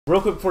Real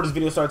quick before this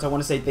video starts, I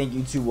want to say thank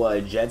you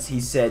to Jets.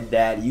 He said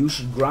that you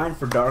should grind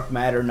for dark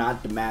matter,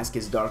 not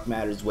Damascus. Dark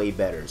matter is way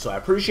better. So I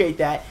appreciate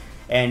that.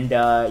 And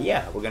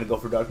yeah, we're going to go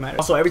for dark matter.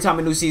 Also, every time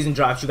a new season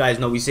drops, you guys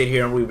know we sit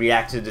here and we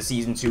react to the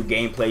season 2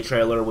 gameplay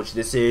trailer, which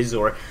this is,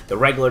 or the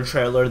regular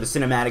trailer, the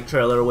cinematic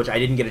trailer, which I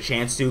didn't get a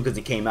chance to because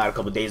it came out a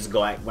couple days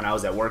ago when I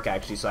was at work,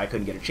 actually, so I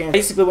couldn't get a chance.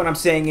 Basically, what I'm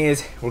saying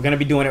is we're going to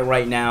be doing it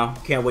right now.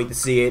 Can't wait to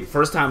see it.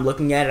 First time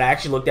looking at it, I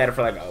actually looked at it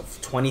for like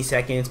 20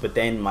 seconds, but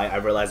then I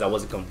realized I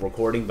wasn't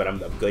recording, but I'm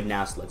good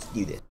now, so let's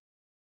do this.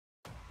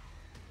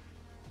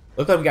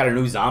 Looks like we got a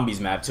new zombies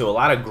map, too. A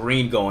lot of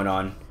green going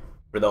on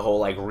for the whole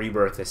like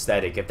rebirth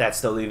aesthetic, if that's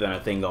still even a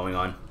thing going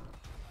on.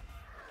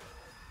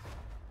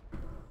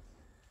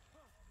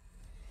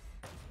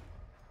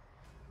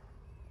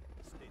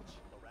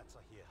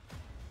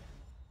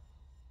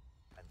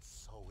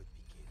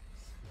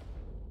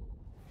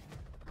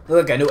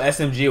 Look, a new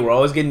SMG. We're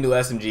always getting new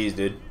SMGs,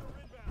 dude.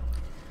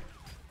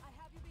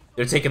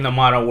 They're taking the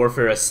Modern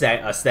Warfare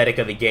aesthetic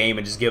of the game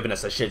and just giving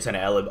us a shit ton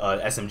of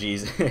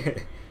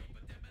SMGs.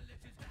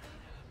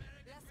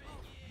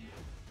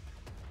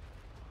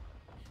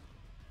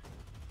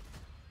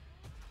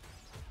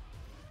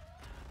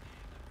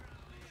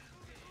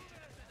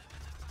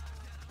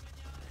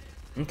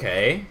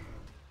 Okay.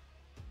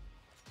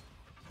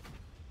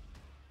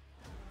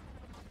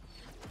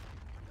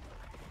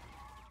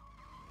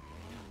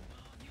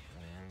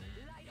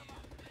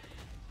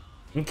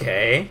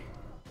 Okay.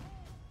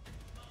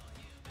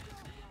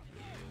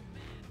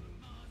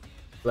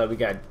 But we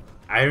got,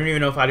 I don't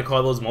even know if I'd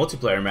call those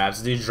multiplayer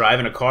maps. Dude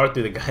driving a car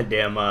through the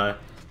goddamn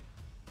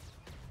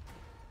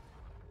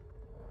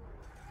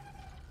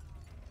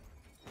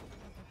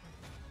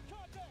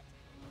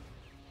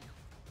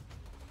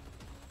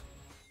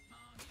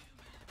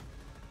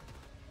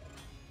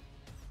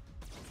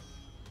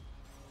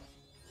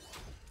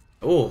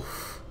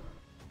oof.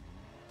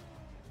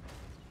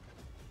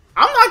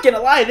 I'm not gonna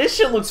lie, this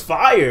shit looks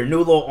fire. New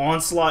little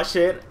onslaught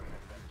shit.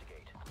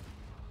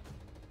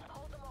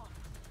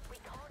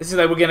 This is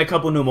like we're getting a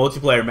couple new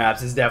multiplayer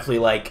maps. It's definitely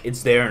like,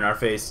 it's there in our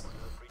face.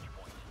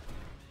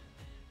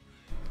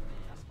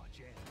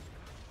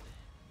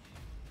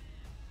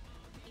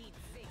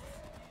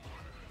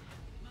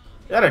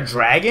 Is that a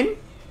dragon?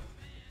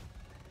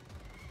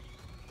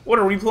 What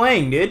are we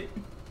playing, dude?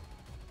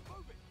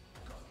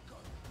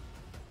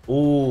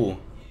 Ooh.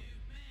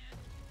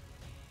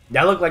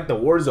 That looked like the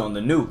Warzone,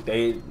 the nuke.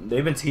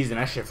 They've been teasing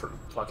that shit for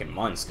fucking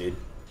months, dude.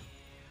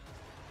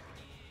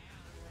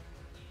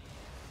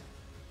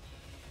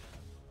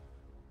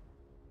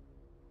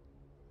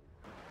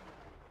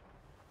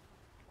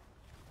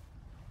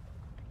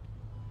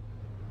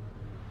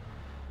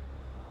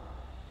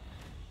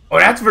 Oh,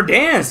 that's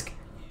Verdansk!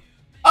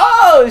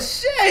 Oh,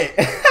 shit!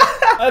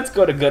 Let's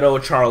go to good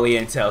old Charlie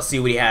Intel, see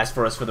what he has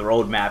for us for the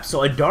roadmap.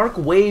 So, a dark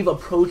wave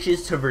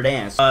approaches to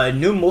Verdansk.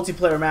 New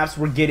multiplayer maps,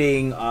 we're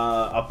getting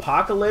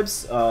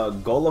Apocalypse,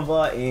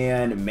 Golova,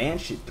 and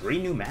Mansion.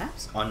 3 new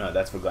maps? Oh no,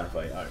 that's for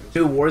gunfight. Right.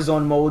 2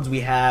 Warzone modes, we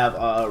have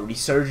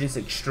Resurgence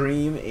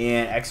Extreme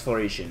and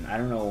Exploration. I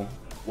don't know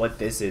what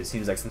this is.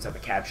 Seems like some type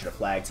of capture the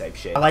flag type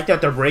shit. I like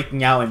that they're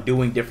breaking out and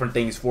doing different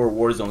things for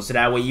Warzone, so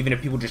that way even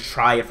if people just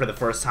try it for the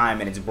first time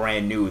and it's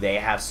brand new, they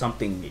have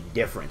something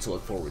different to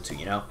look forward to,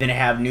 you know? Then they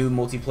have new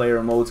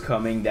multiplayer modes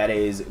coming, that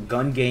is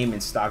Gun Game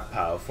and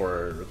Stockpile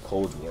for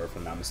Cold War, if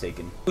I'm not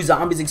mistaken. New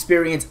Zombies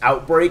Experience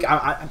Outbreak.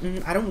 I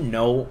don't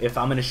know if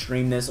I'm gonna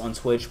stream this on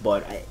Twitch,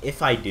 but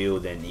if I do,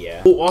 then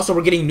yeah. Oh, also,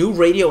 we're getting new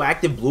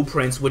radioactive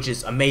blueprints, which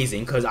is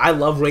amazing, because I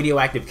love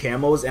radioactive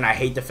camos, and I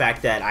hate the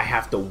fact that I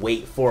have to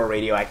wait for a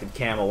radioactive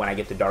camo when I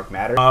get the dark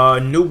matter.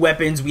 New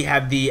weapons, we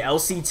have the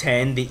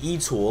LC-10, the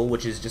E-tool,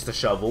 which is just a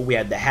shovel. We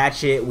have the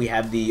hatchet, we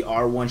have the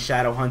R1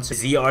 Shadow Hunter,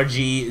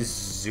 ZRG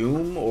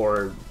Zoom,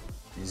 or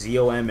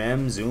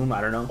ZOMM, Zoom, I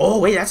don't know. Oh,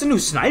 wait, that's a new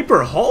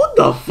sniper. Hold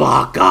the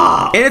fuck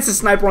up. And it's a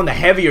sniper on the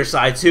heavier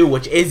side, too,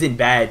 which isn't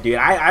bad, dude.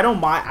 I don't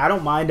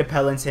mind the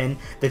Peloton.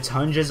 The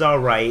Tundra's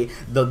alright.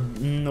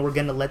 We're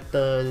gonna let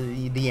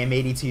the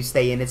M82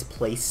 stay in its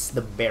place.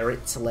 The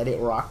Barrett, let it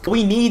rock.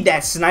 We need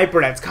that sniper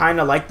that's kind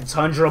of like the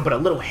Tundra, but a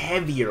little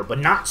heavier, but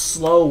not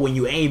slow when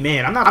you aim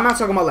in. I'm not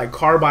talking about like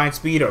carbine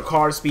speed or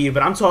car speed,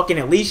 but I'm talking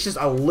at least just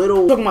a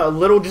little,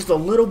 just a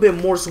little bit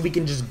more so we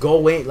can just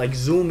go in, like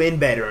zoom in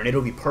better, and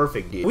it'll be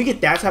perfect. Dude. We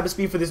get that type of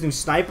speed for this new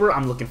sniper.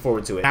 I'm looking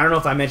forward to it. I don't know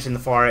if I mentioned the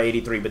FAR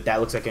 83, but that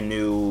looks like a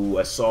new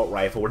assault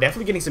rifle. We're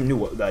definitely getting some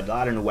new, a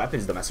lot of new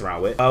weapons to mess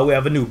around with. We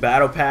have a new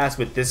battle pass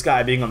with this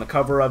guy being on the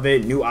cover of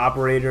it. New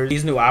operators.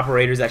 These new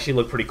operators actually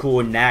look pretty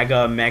cool.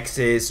 Naga,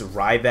 Mexis,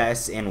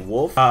 Ryves, and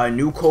Wolf.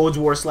 New Cold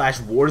War /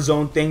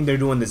 Warzone thing. They're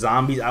doing the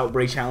Zombies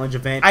Outbreak Challenge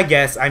event. I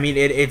guess. I mean,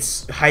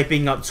 it's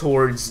hyping up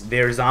towards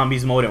their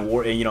zombies mode and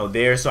war, you know,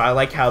 there. So I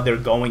like how they're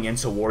going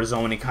into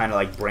Warzone and kind of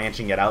like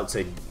branching it out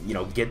to, you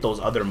know, get those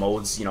other modes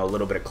holds, you know, a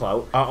little bit of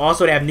clout.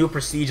 Also, they have new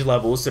prestige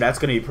levels, so that's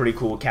gonna be pretty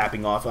cool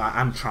capping off.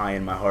 I'm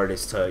trying my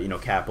hardest to, you know,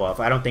 cap off.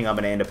 I don't think I'm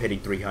gonna end up hitting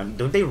 300.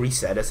 Don't they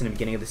reset us in the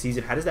beginning of the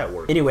season? How does that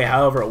work? Anyway,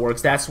 however it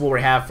works, that's what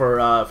we have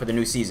for the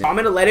new season. I'm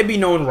gonna let it be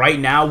known right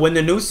now, when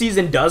the new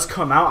season does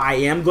come out, I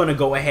am gonna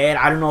go ahead.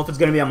 I don't know if it's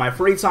gonna be on my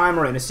free time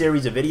or in a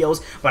series of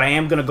videos, but I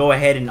am gonna go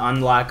ahead and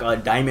unlock a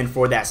diamond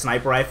for that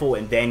sniper rifle,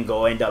 and then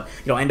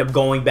end up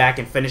going back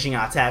and finishing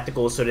out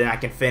tacticals, so then I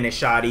can finish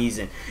shotties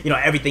and, you know,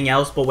 everything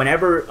else. But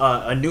whenever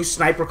a new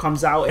sniper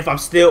comes out, if I'm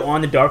still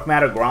on the dark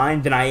matter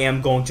grind, then I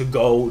am going to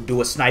go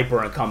do a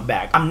sniper and come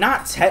back. I'm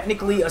not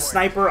technically a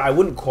sniper. I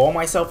wouldn't call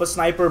myself a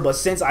sniper, but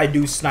since I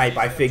do snipe,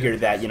 I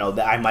figured that, you know,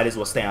 that I might as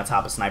well stay on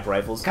top of sniper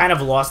rifles. Kind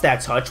of lost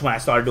that touch when I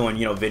started doing,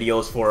 you know,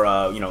 videos for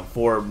you know,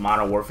 for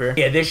Modern Warfare.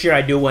 Yeah, this year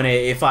I do want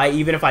to,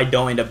 even if I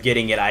don't end up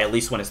getting it, I at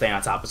least want to stay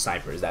on top of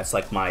snipers. That's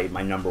like my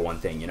 #1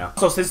 thing, you know.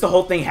 So since the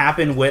whole thing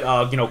happened with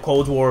you know,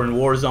 Cold War and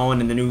Warzone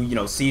and the new, you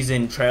know,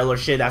 season trailer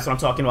shit, that's what I'm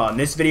talking about in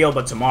this video.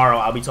 But tomorrow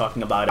I'll be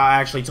talking about it. I'll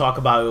actually talk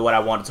about what I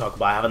want to talk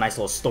about. I have a nice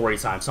little story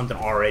time. Something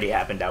already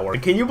happened at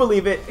work. Can you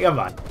believe it? Come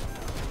on.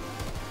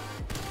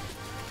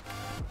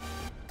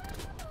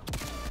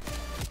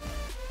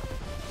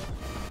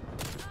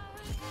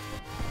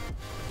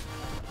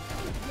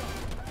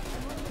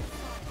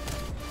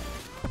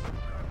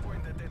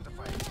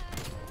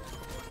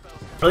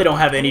 Really don't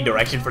have any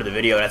direction for the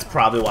video. That's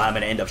probably why I'm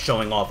gonna end up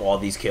showing off all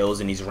these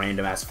kills and these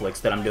random ass flicks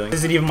that I'm doing. This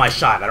isn't even my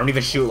shot. I don't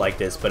even shoot like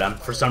this, but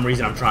for some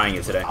reason I'm trying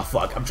it today. Oh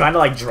fuck, I'm trying to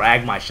like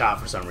drag my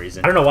shot for some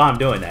reason. I don't know why I'm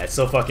doing that. It's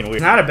so fucking weird.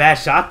 It's not a bad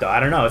shot though. I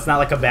don't know. It's not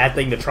like a bad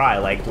thing to try,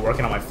 like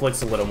working on my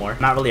flicks a little more.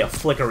 I'm not really a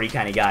flickery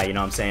kind of guy, you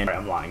know what I'm saying?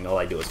 I'm lying. All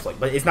I do is flick,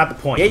 but it's not the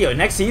point. Yeah, yo,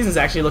 next season's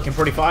actually looking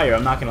pretty fire.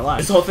 I'm not gonna lie.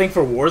 This whole thing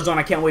for Warzone,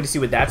 I can't wait to see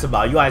what that's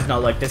about. You guys know,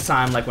 like this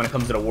time, like when it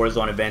comes to the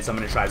Warzone events, I'm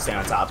gonna try to stay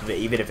on top of it,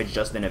 even if it's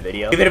just in a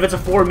video. Even if it's a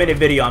 4-minute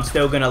video, I'm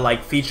still gonna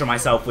like feature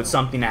myself with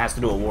something that has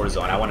to do with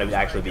Warzone. I want to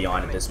actually be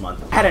on it this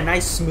month. I had a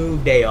nice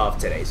smooth day off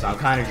today, so I'm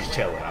kind of just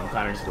chilling. I'm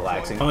kind of just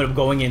relaxing. I'm gonna be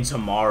going in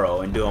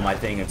tomorrow and doing my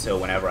thing until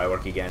whenever I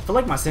work again. I feel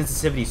like my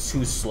sensitivity is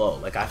too slow.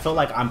 Like I feel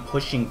like I'm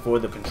pushing for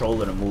the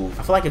controller to move.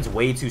 I feel like it's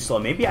way too slow.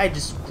 Maybe I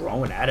just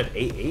growing out of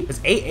 8.8. Because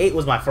 8.8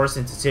 was my first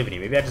sensitivity.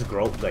 Maybe I just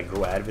grew out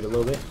of it a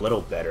little bit. A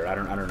little better. I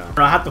don't know.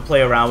 I have to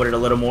play around with it a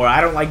little more.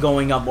 I don't like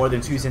going up more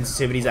than 2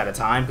 sensitivities at a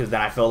time because then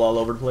I feel all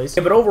over the place.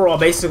 Yeah, but overall,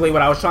 basically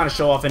what I was trying to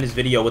show off in this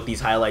video with these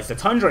highlights, the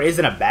Tundra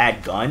isn't a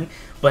bad gun,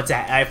 but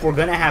if we're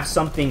gonna have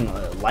something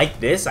like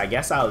this, I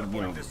guess I'll,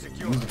 you know,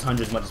 use the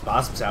Tundra as much as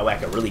possible so that way I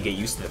can really get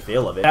used to the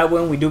feel of it. That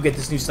way when we do get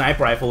this new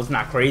sniper rifle, it's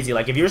not crazy.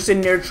 Like if you're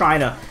sitting there trying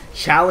to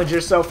challenge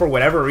yourself for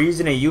whatever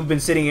reason and you've been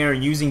sitting here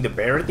and using the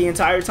Barrett the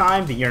entire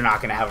time, then you're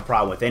not gonna have a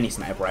problem with any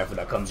sniper rifle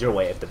that comes your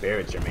way if the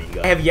Barrett's your main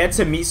gun. I have yet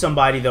to meet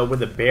somebody though where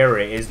the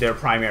Barrett is their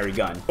primary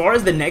gun. As far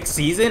as the next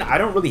season, I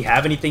don't really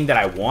have anything that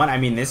I want. I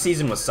mean, this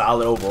season was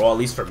solid overall, at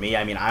least for me.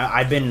 I mean,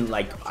 I've been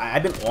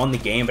on the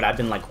game, but I've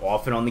been like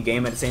off and on the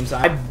game at the same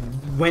time.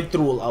 Went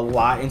through a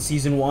lot in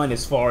season 1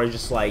 as far as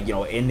just like, you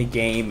know, in the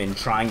game and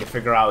trying to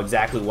figure out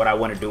exactly what I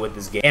want to do with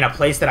this game and a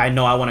place that I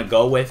know I want to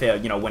go with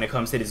it, you know, when it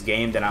comes to this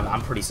game. Then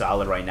I'm pretty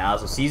solid right now.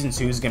 So season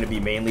 2 is going to be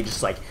mainly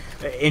just like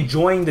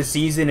enjoying the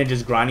season and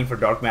just grinding for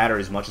dark matter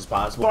as much as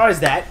possible. As far as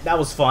that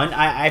was fun.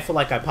 I feel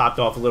like I popped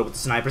off a little with the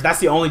snipers. That's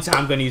the only time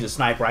I'm going to use a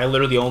sniper. I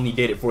literally only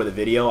did it for the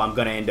video. I'm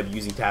going to end up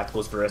using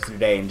tacticals for the rest of the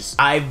day. And just,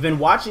 I've been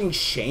watching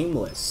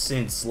Shameless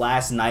since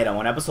last night. I'm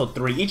on episode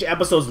 3. Each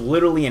episode's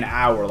literally an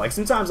hour. Like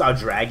sometimes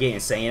I'll drag it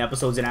and say an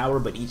episode's an hour,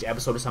 but each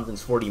episode of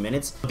something's 40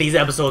 minutes. But these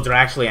episodes are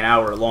actually an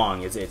hour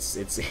long.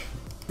 It's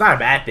not a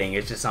bad thing.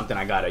 It's just something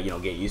I gotta, you know,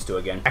 get used to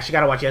again. Actually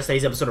gotta watch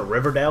yesterday's episode of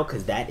Riverdale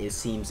because that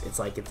seems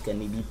like it's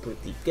gonna be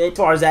pretty good. As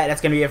far as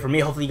that's gonna be it for me.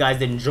 Hopefully you guys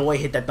did enjoy.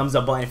 Hit that thumbs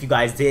up button if you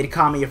guys did.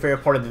 Comment your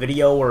favorite part of the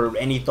video or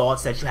any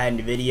thoughts that you had in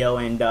the video.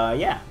 And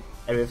yeah,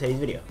 that's today's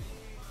video.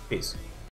 Peace.